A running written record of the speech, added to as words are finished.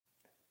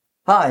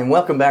Hi, and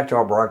welcome back to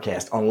our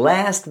broadcast. On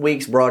last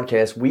week's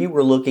broadcast, we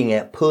were looking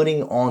at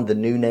putting on the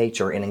new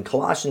nature. And in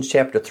Colossians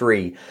chapter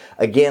 3,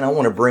 again, I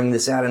want to bring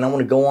this out and I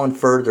want to go on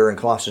further in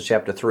Colossians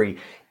chapter 3.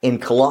 In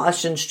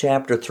Colossians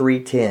chapter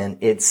 3:10,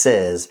 it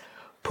says,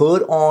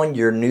 "Put on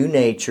your new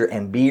nature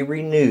and be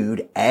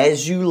renewed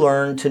as you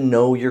learn to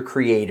know your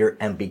Creator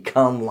and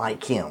become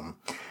like Him."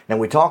 Now,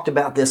 we talked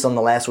about this on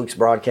the last week's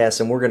broadcast,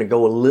 and we're going to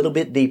go a little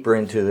bit deeper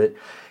into it.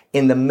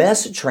 In the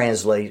message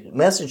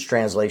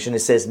translation,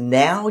 it says,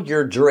 "Now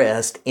you're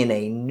dressed in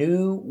a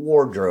new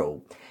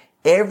wardrobe.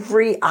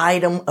 Every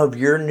item of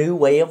your new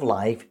way of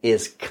life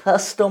is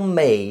custom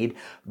made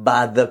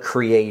by the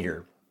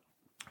Creator.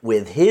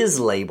 With His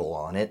label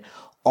on it,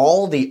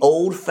 all the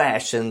old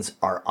fashions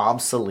are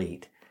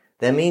obsolete."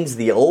 That means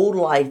the old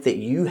life that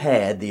you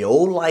had, the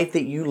old life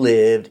that you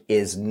lived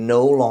is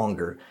no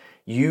longer.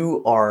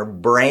 You are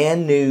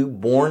brand new,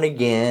 born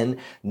again,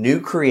 new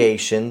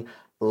creation.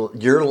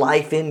 Your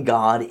life in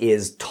God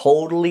is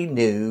totally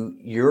new.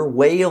 Your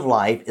way of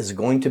life is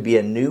going to be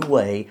a new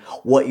way.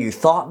 What you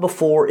thought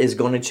before is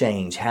going to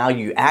change. How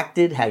you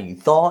acted, how you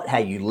thought, how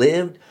you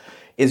lived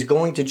is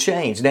going to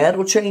change. Now,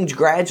 it'll change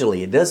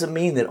gradually. It doesn't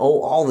mean that,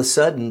 all of a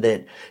sudden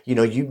that,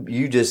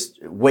 you just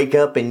wake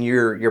up and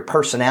your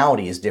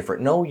personality is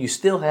different. No, you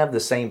still have the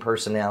same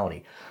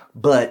personality,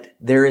 but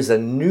there is a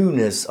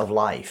newness of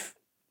life.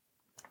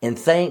 And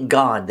thank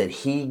God that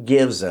He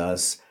gives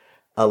us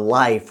a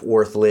life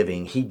worth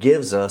living. He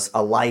gives us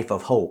a life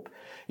of hope.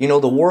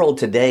 The world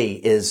today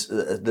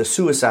the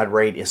suicide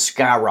rate is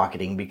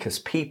skyrocketing because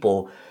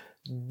people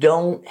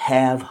don't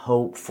have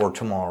hope for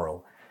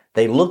tomorrow.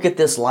 They look at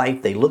this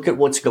life, they look at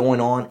what's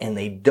going on, and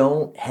they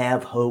don't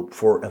have hope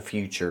for a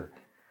future.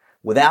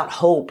 Without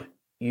hope,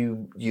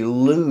 you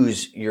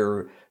lose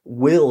your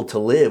will to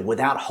live.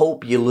 Without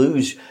hope, you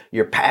lose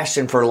your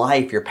passion for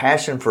life, your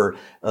passion for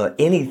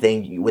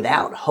anything.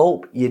 Without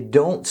hope, you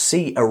don't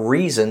see a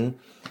reason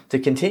to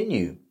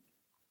continue.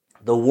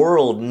 The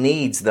world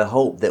needs the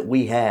hope that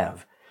we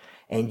have.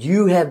 And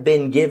you have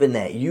been given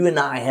that. You and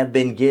I have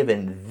been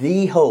given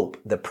the hope,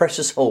 the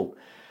precious hope,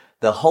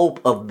 the hope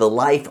of the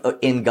life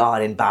in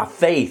God. And by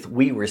faith,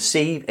 we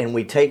receive and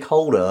we take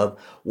hold of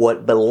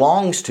what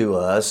belongs to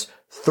us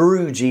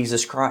through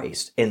Jesus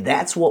Christ. And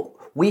that's what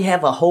we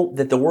have, a hope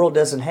that the world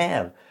doesn't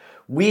have.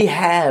 We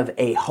have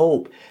a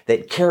hope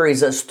that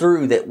carries us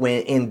through, that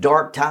when in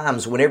dark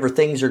times, whenever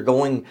things are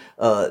going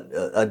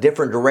a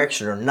different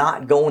direction or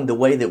not going the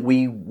way that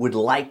we would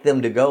like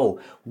them to go,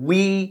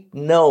 we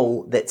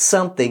know that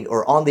something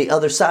or on the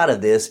other side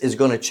of this is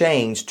going to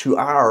change to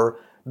our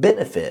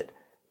benefit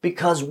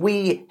because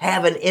we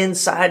have an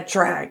inside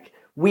track.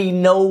 We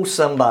know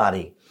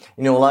somebody.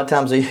 A lot of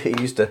times there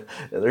used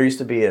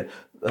to be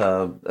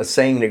a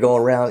saying to go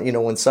around,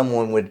 when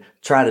someone would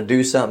try to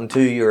do something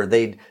to you, or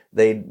they'd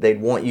be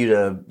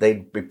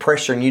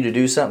pressuring you to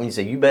do something. You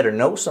say, you better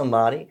know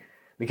somebody,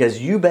 because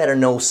you better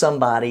know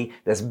somebody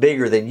that's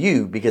bigger than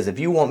you. Because if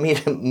you want me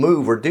to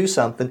move or do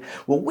something,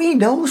 well, we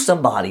know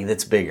somebody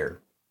that's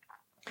bigger.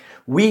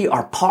 We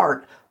are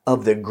part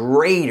of the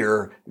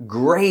greater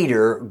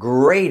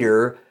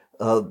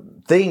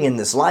thing in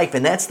this life,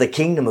 and that's the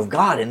kingdom of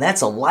God, and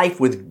that's a life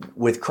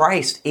with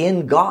Christ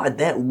in God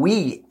that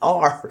we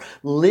are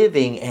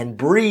living and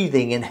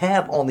breathing and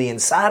have on the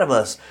inside of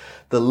us,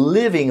 the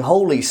living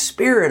Holy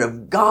Spirit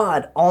of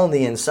God on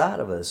the inside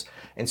of us.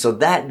 And so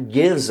that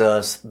gives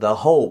us the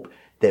hope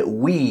that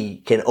we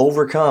can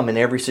overcome in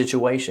every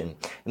situation.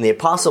 And the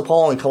Apostle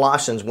Paul in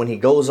Colossians, when he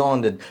goes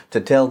on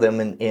to tell them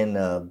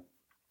in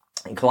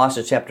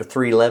Colossians chapter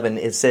 3:11,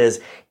 it says,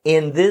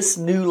 "In this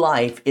new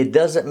life, it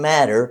doesn't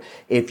matter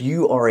if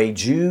you are a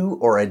Jew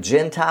or a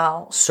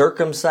Gentile,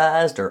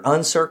 circumcised or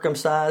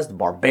uncircumcised,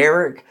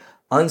 barbaric,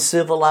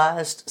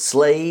 uncivilized,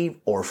 slave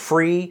or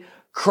free.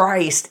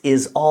 Christ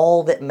is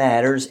all that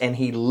matters, and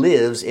He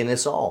lives in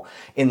us all."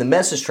 In the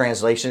Message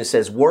translation, it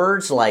says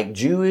words like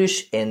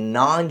Jewish and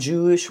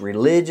non-Jewish,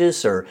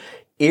 religious or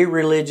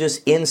irreligious,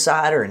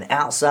 insider and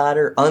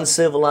outsider,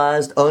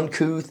 uncivilized,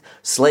 uncouth,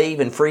 slave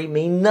and free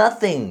mean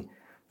nothing.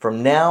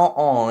 From now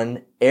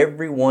on,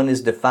 everyone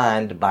is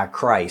defined by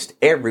Christ.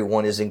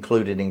 Everyone is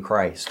included in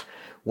Christ.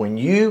 When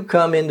you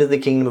come into the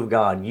kingdom of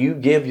God, you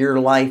give your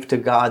life to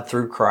God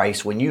through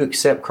Christ. When you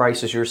accept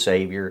Christ as your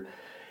Savior,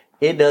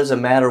 it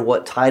doesn't matter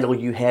what title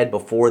you had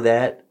before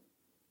that.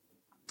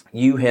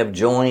 You have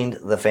joined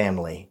the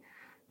family.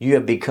 You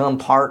have become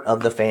part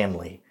of the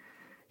family.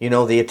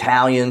 The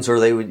Italians,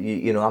 or they would,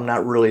 I'm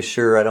not really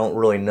sure. I don't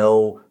really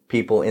know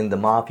people in the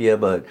mafia,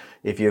 but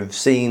if you've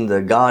seen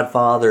The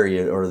Godfather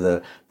or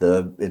the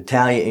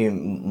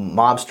Italian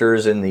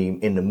mobsters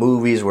in the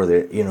movies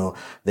where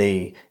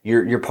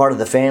you're part of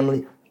the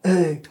family.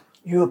 Hey,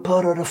 you're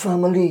part of the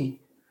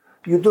family.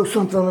 You do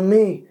something to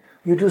me,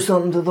 you do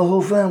something to the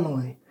whole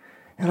family,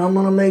 and I'm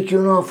gonna make you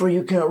an offer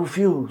you can't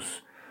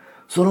refuse.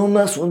 So don't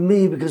mess with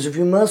me, because if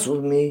you mess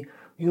with me,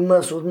 you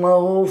mess with my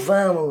whole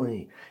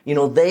family.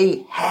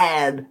 They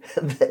had,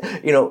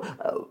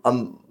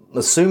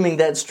 assuming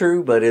that's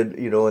true, but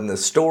in the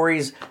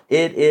stories,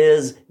 it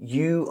is,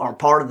 you are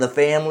part of the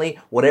family.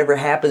 Whatever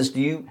happens to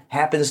you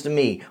happens to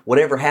me.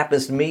 Whatever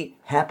happens to me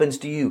happens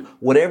to you.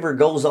 Whatever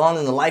goes on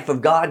in the life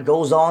of God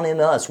goes on in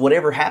us.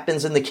 Whatever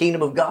happens in the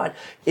kingdom of God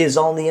is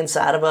on the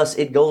inside of us.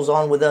 It goes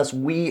on with us.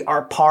 We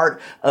are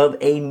part of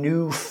a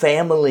new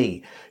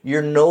family.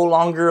 You're no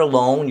longer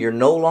alone. You're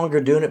no longer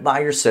doing it by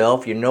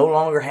yourself. You no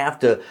longer have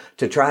to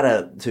try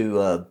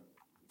to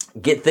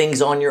get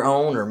things on your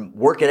own or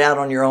work it out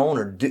on your own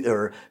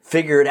or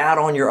figure it out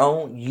on your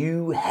own.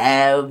 You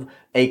have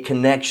a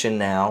connection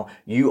now.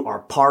 You are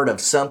part of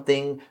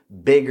something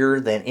bigger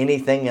than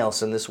anything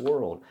else in this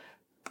world.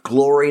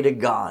 Glory to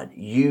God.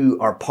 You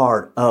are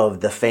part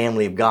of the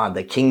family of God,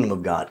 the kingdom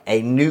of God,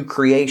 a new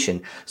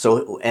creation.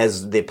 So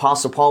as the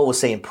Apostle Paul was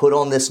saying, put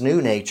on this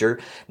new nature.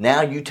 Now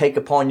you take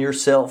upon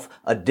yourself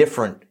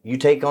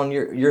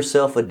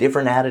yourself a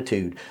different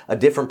attitude, a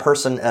different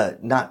person,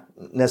 not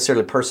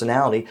necessarily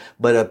personality,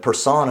 but a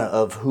persona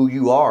of who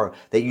you are,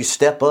 that you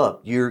step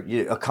up.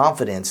 You're a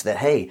confidence that,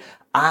 hey,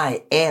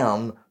 I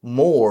am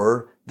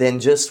more than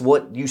just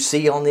what you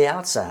see on the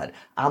outside.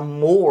 I'm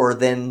more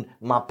than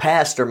my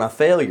past or my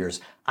failures.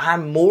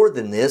 I'm more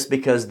than this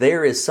because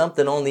there is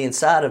something on the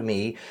inside of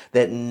me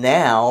that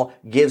now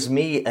gives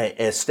me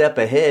a step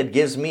ahead,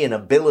 gives me an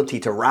ability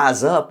to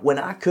rise up when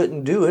I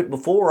couldn't do it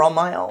before on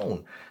my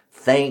own.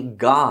 Thank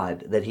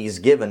God that He's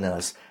given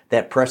us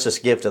that precious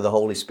gift of the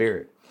Holy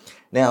Spirit.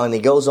 Now, and he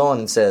goes on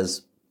and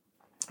says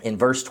in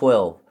verse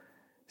 12,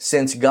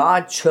 since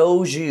God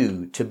chose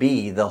you to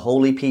be the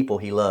holy people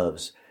He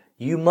loves,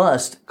 you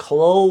must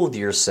clothe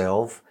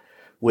yourself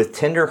with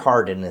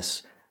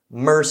tenderheartedness,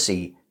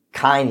 mercy,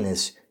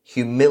 kindness,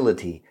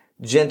 humility,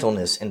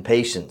 gentleness, and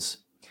patience.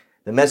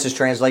 The Message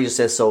translation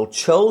says, so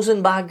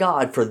chosen by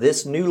God for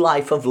this new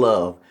life of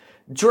love,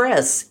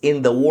 dress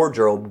in the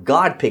wardrobe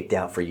God picked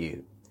out for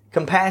you.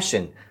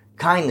 Compassion,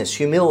 kindness,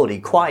 humility,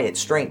 quiet,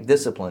 strength,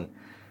 discipline.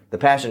 The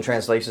Passion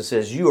Translation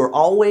says, you are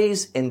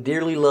always and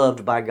dearly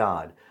loved by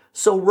God.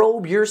 So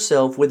robe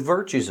yourself with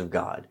virtues of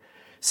God.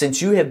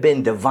 Since you have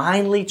been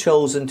divinely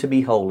chosen to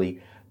be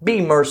holy, be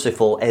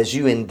merciful as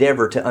you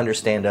endeavor to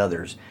understand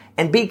others.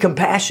 And be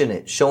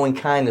compassionate, showing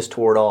kindness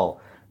toward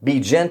all. Be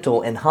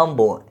gentle and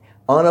humble,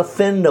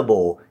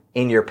 unoffendable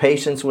in your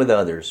patience with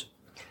others.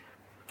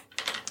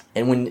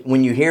 And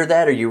when you hear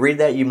that or you read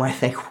that, you might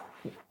think,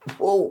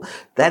 whoa,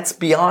 that's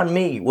beyond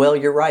me. Well,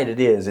 you're right, it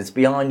is. It's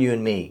beyond you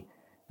and me.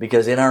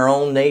 Because in our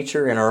own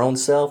nature, in our own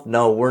self,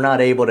 no, we're not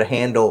able to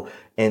handle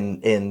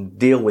and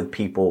deal with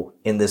people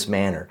in this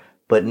manner.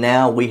 But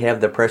now we have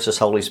the precious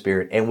Holy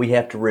Spirit, and we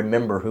have to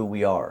remember who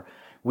we are.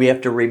 We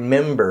have to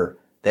remember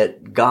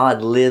that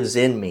God lives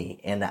in me,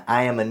 and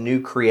I am a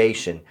new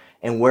creation.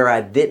 And where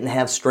I didn't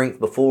have strength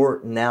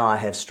before, now I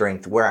have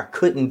strength. Where I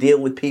couldn't deal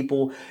with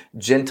people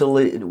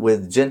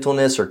with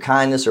gentleness or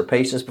kindness or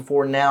patience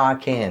before, now I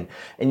can.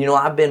 And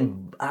I've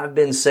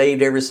been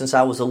saved ever since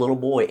I was a little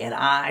boy, and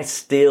I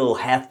still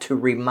have to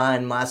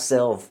remind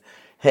myself,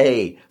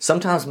 hey,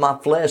 sometimes my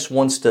flesh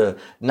wants to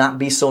not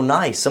be so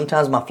nice.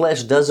 Sometimes my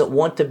flesh doesn't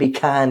want to be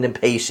kind and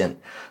patient.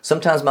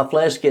 Sometimes my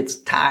flesh gets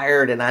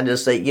tired and I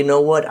just say, you know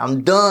what,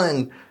 I'm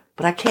done.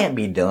 But I can't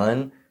be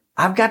done.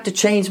 I've got to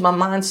change my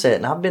mindset.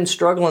 And I've been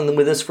struggling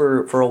with this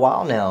for a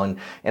while now.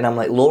 And I'm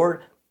like,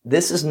 Lord,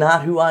 this is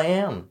not who I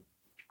am.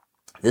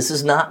 This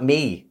is not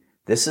me.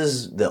 This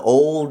is the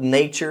old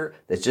nature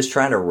that's just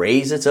trying to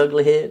raise its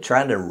ugly head,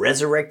 trying to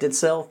resurrect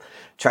itself,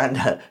 trying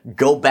to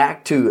go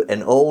back to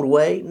an old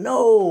way.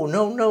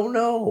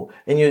 No.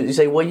 And you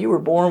say, well, you were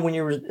born when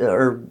you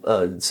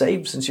were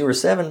saved since you were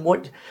 7.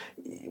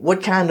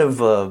 What kind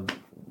of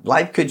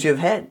life could you have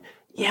had?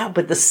 Yeah,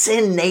 but the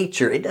sin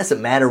nature, it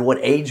doesn't matter what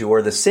age you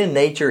are, the sin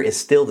nature is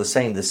still the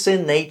same. The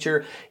sin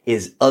nature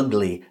is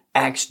ugly,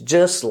 acts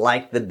just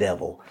like the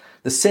devil.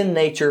 The sin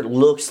nature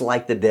looks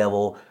like the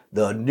devil.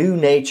 The new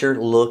nature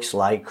looks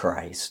like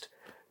Christ.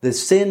 The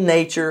sin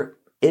nature,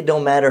 it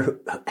don't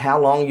matter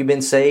how long you've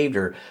been saved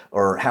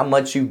or how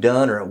much you've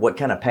done or what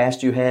kind of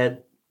past you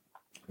had.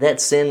 That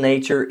sin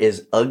nature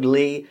is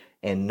ugly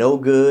and no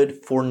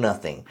good for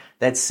nothing.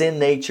 That sin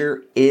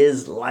nature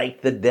is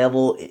like the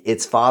devil,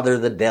 its father,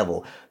 the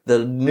devil.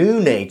 The new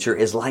nature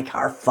is like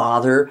our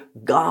Father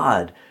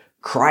God.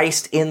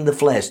 Christ in the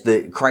flesh,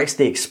 Christ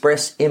the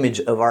express image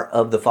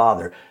of the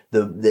Father.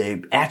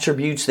 The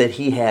attributes that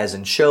He has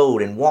and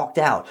showed and walked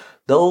out,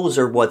 those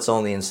are what's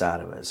on the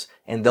inside of us.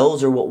 And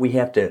those are what we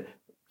have to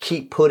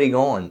keep putting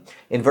on.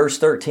 In verse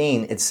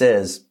 13, it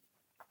says,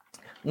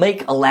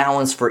 make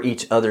allowance for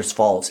each other's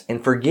faults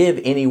and forgive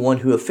anyone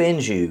who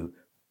offends you.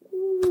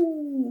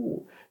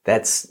 Ooh,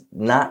 that's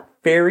not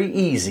very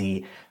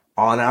easy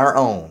on our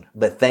own.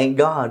 But thank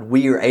God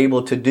we are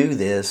able to do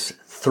this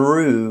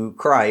through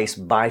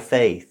Christ by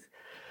faith.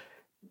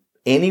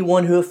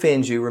 Anyone who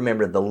offends you,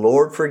 remember, the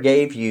Lord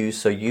forgave you,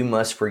 so you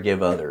must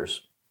forgive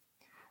others.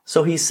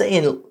 So He's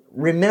saying,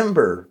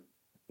 remember,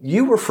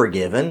 you were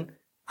forgiven.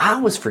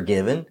 I was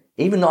forgiven.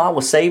 Even though I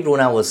was saved when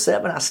I was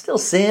 7, I still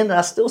sinned.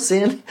 I still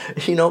sin.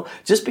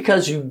 Just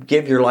because you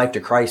give your life to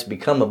Christ,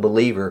 become a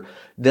believer,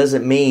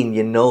 doesn't mean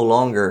you no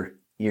longer,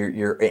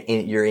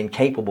 you're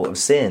incapable of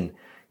sin.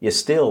 You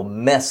still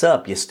mess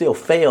up. You still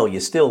fail. You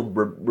still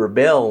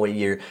rebel.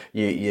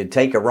 You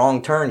take a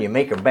wrong turn. You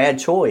make a bad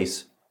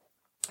choice.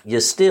 You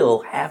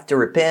still have to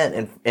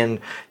repent and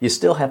you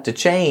still have to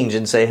change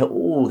and say,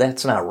 oh,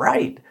 that's not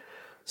right.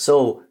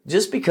 So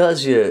just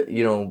because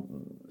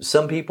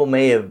some people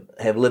may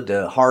have lived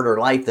a harder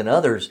life than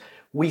others,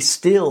 we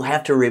still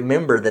have to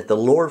remember that the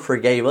Lord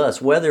forgave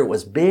us, whether it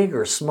was big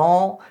or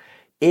small.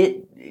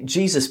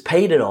 Jesus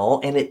paid it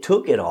all and it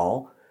took it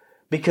all,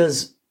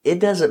 because it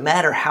doesn't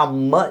matter how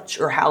much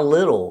or how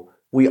little,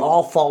 we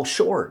all fall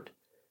short.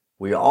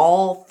 We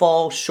all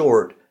fall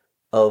short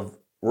of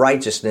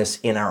righteousness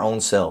in our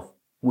own self.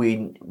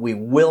 We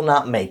will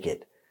not make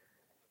it.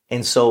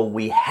 And so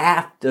we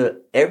have to,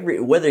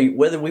 whether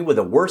we were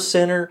the worst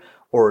sinner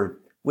or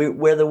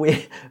whether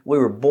we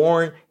were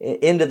born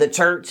into the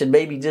church and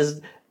maybe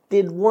just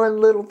did one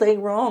little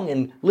thing wrong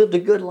and lived a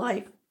good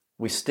life,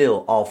 we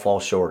still all fall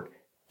short.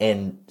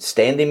 And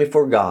standing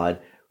before God,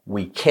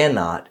 we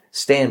cannot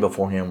stand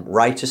before Him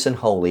righteous and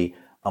holy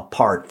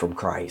apart from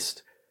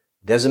Christ.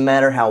 Doesn't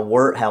matter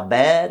how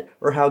bad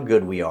or how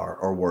good we are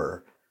or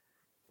were.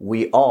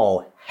 We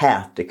all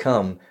have to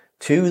come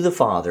to the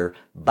Father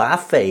by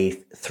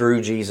faith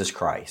through Jesus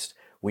Christ.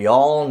 We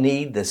all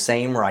need the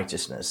same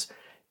righteousness,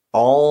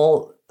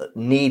 all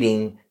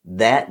needing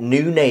that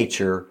new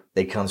nature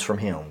that comes from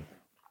Him.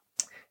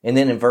 And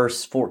then in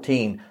verse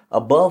 14,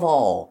 above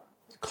all,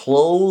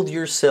 clothe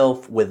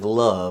yourself with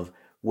love,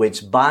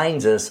 which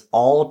binds us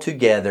all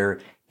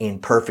together in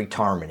perfect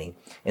harmony.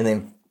 And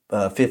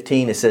then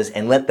 15, it says,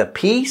 and let the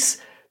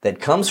peace that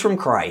comes from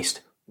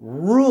Christ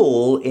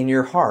rule in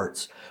your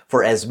hearts.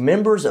 For as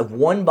members of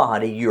one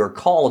body, you are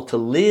called to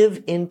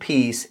live in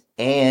peace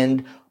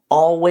and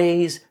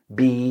always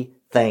be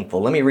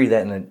thankful. Let me read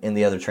that in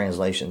the other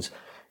translations.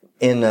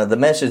 In the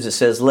Message, it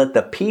says, let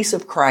the peace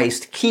of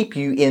Christ keep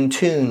you in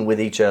tune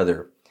with each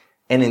other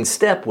and in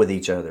step with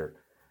each other.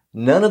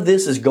 None of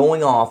this is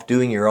going off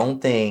doing your own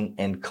thing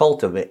and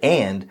cultivate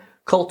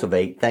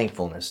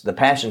thankfulness. The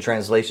Passion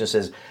Translation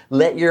says,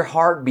 let your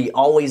heart be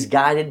always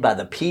guided by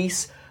the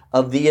peace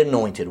of the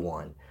Anointed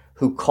One,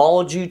 who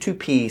called you to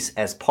peace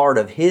as part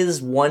of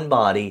His one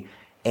body,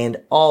 and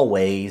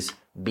always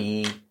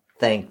be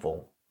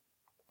thankful.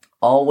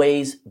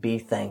 Always be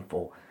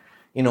thankful.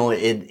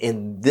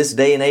 In this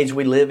day and age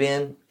we live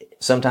in,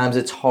 sometimes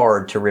it's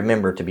hard to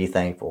remember to be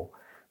thankful.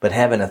 But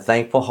having a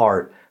thankful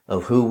heart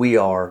of who we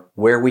are,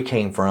 where we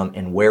came from,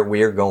 and where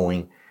we're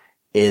going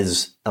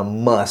is a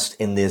must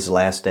in these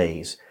last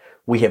days.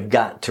 We have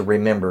got to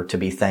remember to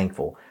be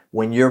thankful.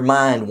 When your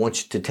mind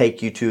wants to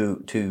take you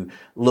to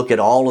look at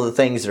all of the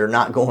things that are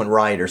not going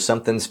right, or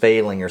something's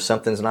failing, or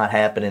something's not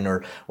happening,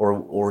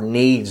 or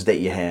needs that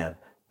you have,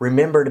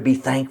 remember to be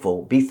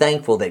thankful. Be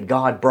thankful that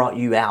God brought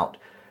you out.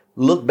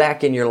 Look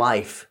back in your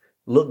life.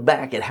 Look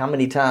back at how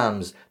many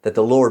times that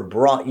the Lord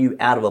brought you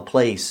out of a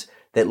place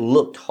that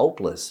looked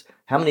hopeless.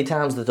 How many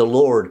times that the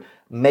Lord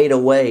made a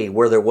way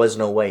where there was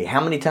no way.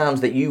 How many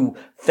times that you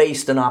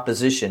faced an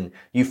opposition,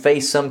 you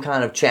faced some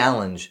kind of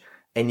challenge,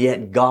 and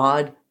yet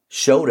God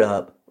showed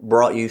up,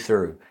 brought you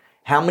through.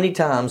 How many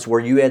times were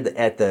you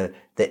at the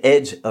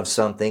edge of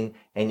something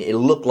and it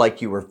looked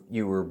like you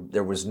were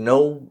there was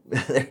no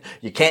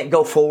you can't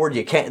go forward,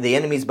 the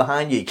enemy's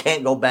behind you, you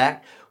can't go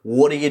back.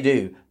 What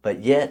do?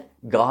 But yet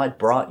God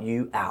brought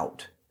you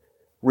out.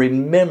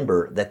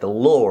 Remember that the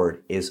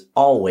Lord is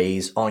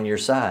always on your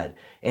side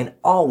and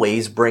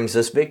always brings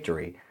us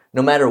victory.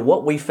 No matter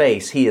what we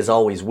face, He is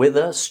always with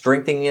us,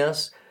 strengthening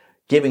us,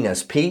 giving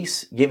us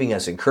peace, giving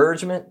us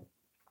encouragement.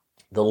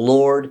 The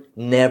Lord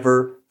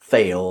never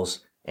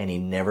fails and He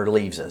never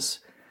leaves us.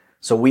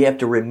 So we have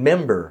to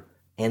remember,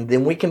 and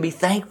then we can be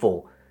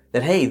thankful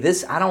that, hey,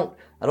 I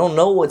don't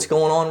know what's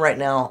going on right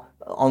now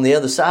on the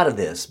other side of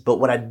this, but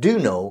what I do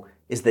know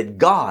is that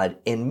God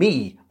and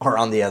me are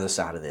on the other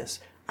side of this.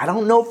 I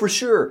don't know for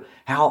sure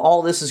how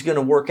all this is going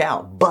to work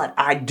out, but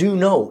I do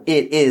know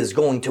it is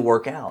going to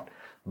work out.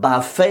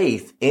 By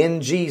faith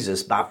in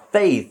Jesus, by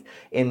faith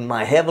in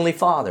my Heavenly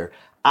Father,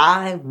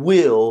 I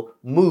will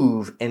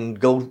move and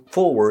go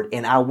forward,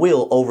 and I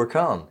will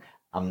overcome.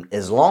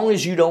 As long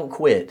as you don't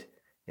quit,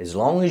 as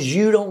long as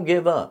you don't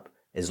give up,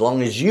 as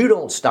long as you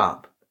don't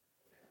stop,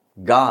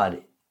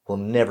 God will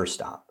never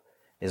stop.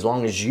 As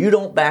long as you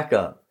don't back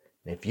up,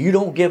 if you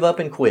don't give up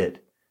and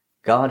quit,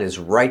 God is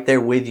right there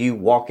with you,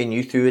 walking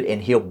you through it,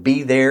 and He'll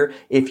be there.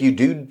 If you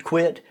do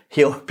quit,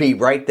 He'll be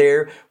right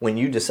there when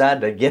you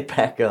decide to get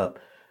back up.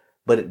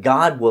 But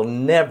God will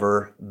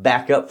never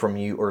back up from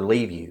you or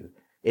leave you.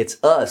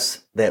 It's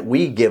us that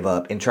we give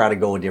up and try to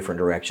go a different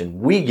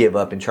direction. We give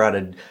up and try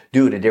to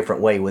do it a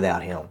different way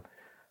without Him.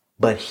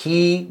 But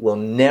He will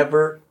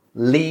never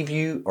leave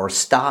you or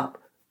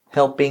stop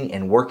helping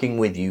and working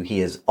with you. He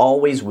is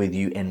always with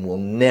you and will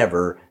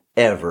never,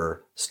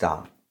 ever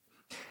stop.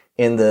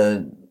 In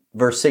the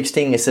verse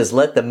 16, it says,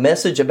 let the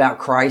message about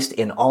Christ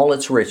in all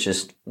its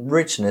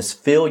richness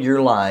fill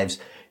your lives.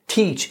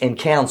 Teach and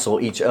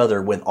counsel each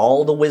other with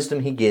all the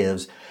wisdom he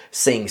gives.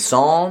 Sing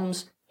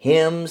psalms,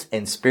 hymns,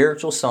 and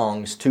spiritual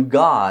songs to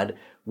God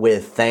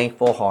with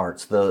thankful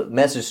hearts. The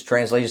Message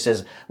translation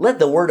says, let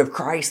the word of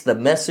Christ, the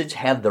message,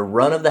 have the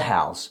run of the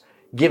house.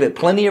 Give it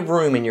plenty of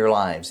room in your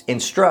lives.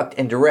 Instruct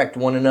and direct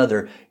one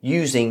another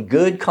using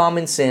good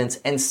common sense,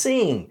 and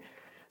sing.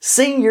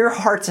 Sing your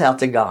hearts out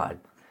to God.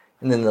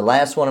 And then the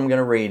last one I'm going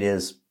to read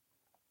is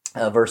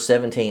verse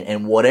 17.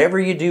 And whatever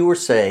you do or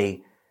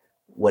say,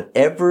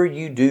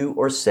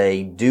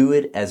 do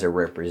it as a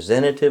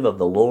representative of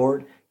the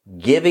Lord,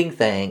 giving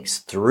thanks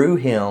through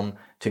him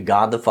to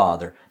God the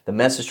Father. The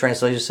Message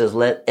translation says,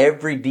 let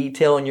every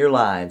detail in your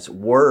lives,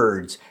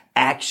 words,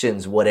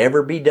 actions,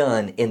 whatever be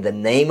done in the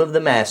name of the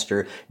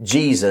Master,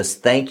 Jesus,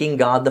 thanking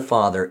God the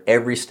Father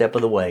every step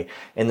of the way.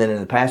 And then in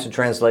the Passion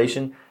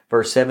Translation,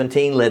 verse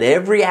 17, let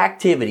every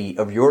activity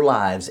of your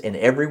lives and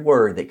every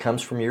word that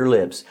comes from your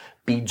lips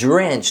be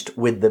drenched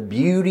with the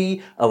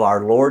beauty of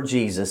our Lord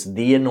Jesus,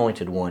 the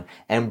Anointed One,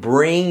 and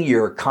bring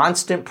your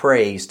constant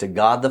praise to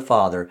God the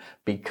Father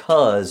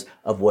because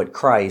of what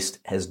Christ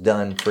has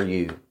done for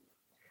you.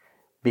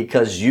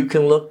 Because you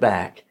can look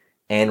back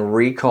and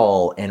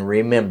recall and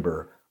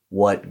remember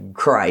what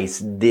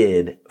Christ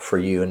did for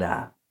you and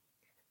I.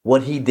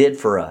 What he did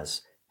for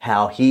us.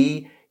 How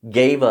he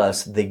gave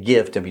us the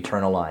gift of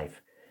eternal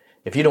life.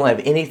 If you don't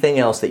have anything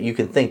else that you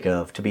can think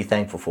of to be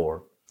thankful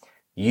for,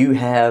 you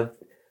have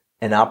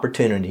an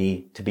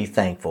opportunity to be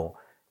thankful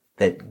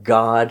that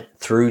God,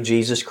 through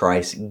Jesus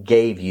Christ,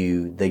 gave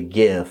you the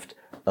gift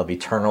of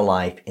eternal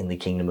life in the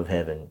kingdom of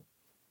heaven.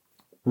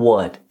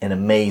 What an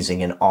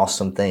amazing and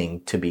awesome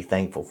thing to be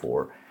thankful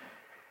for.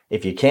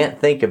 If you can't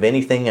think of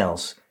anything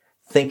else,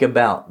 think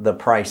about the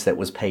price that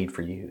was paid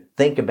for you.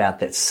 Think about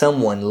that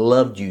someone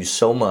loved you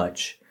so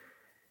much.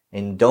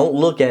 And don't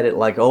look at it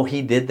like, oh,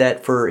 he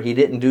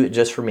didn't do it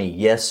just for me.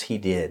 Yes, he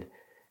did.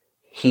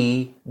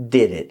 He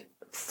did it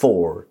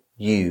for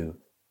you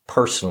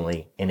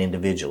personally and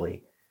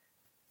individually.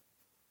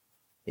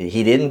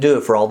 He didn't do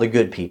it for all the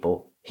good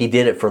people. He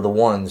did it for the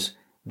ones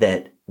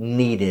that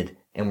needed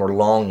and were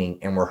longing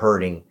and were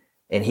hurting.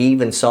 And he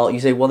even saw, you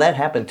say, well, that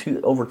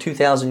happened over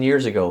 2,000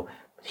 years ago.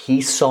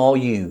 He saw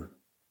you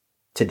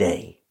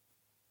today.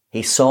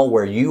 He saw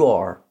where you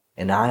are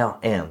and I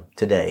am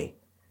today.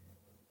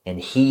 And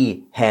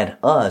he had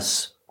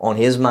us on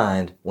his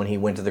mind when he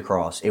went to the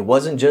cross. It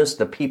wasn't just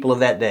the people of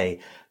that day,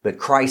 but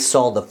Christ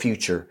saw the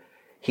future.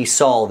 He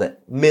saw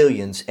that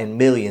millions and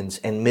millions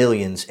and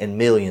millions and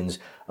millions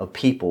of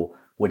people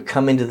would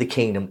come into the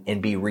kingdom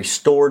and be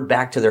restored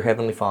back to their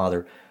Heavenly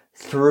Father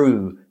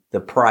through the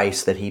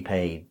price that he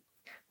paid.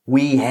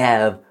 We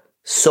have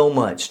so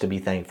much to be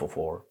thankful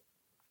for.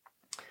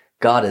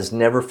 God has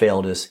never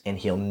failed us, and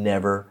he'll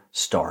never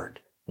start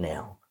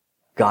now.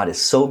 God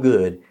is so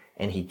good,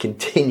 and he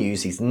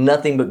continues. He's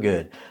nothing but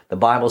good. The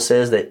Bible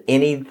says that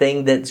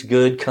anything that's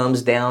good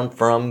comes down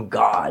from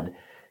God.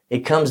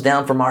 It comes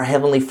down from our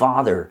Heavenly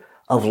Father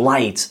of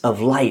light,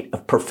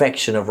 of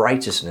perfection, of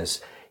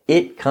righteousness.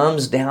 It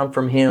comes down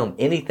from him.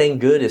 Anything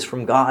good is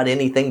from God.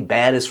 Anything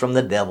bad is from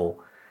the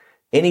devil.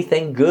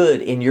 Anything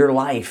good in your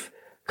life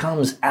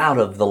comes out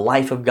of the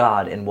life of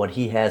God and what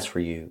he has for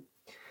you.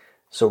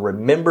 So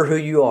remember who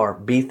you are.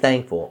 Be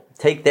thankful.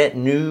 Take that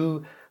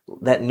new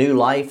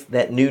life,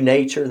 that new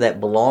nature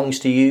that belongs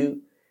to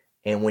you.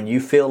 And when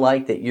you feel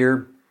like that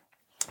you've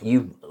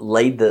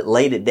laid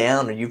it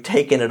down or you've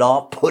taken it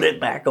off, put it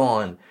back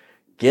on.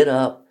 Get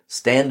up,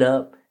 stand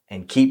up,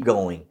 and keep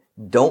going.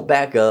 Don't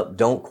back up,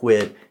 don't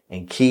quit,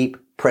 and keep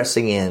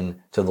pressing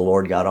in to the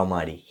Lord God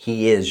Almighty.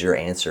 He is your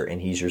answer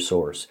and he's your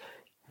source.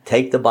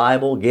 Take the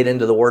Bible, get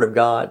into the Word of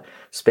God,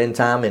 spend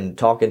time in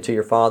talking to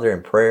your Father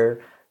in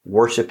prayer,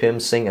 worship him,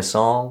 sing a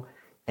song,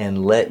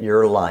 and let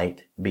your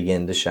light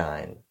begin to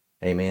shine.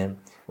 Amen.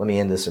 Let me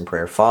end this in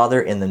prayer.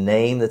 Father, in the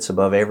name that's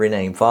above every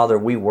name, Father,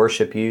 we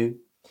worship you.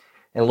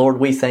 And Lord,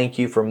 we thank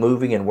you for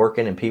moving and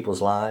working in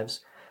people's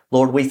lives.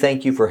 Lord, we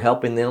thank you for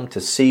helping them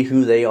to see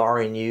who they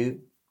are in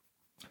you.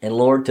 And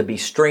Lord, to be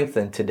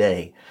strengthened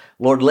today.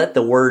 Lord, let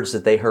the words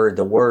that they heard,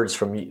 the words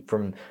from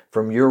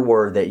your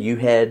word that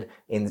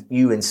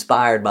you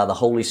inspired by the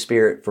Holy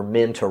Spirit for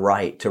men to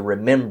write, to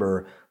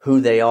remember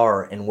who they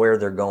are and where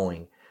they're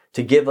going.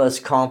 To give us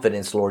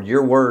confidence, Lord.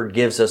 Your word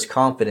gives us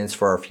confidence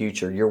for our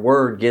future. Your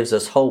word gives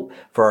us hope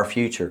for our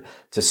future.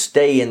 To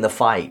stay in the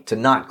fight, to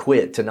not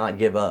quit, to not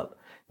give up.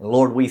 And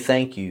Lord, we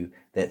thank you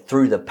that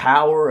through the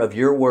power of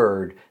your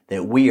word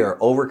that we are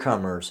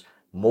overcomers,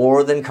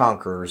 more than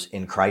conquerors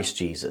in Christ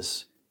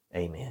Jesus.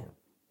 Amen.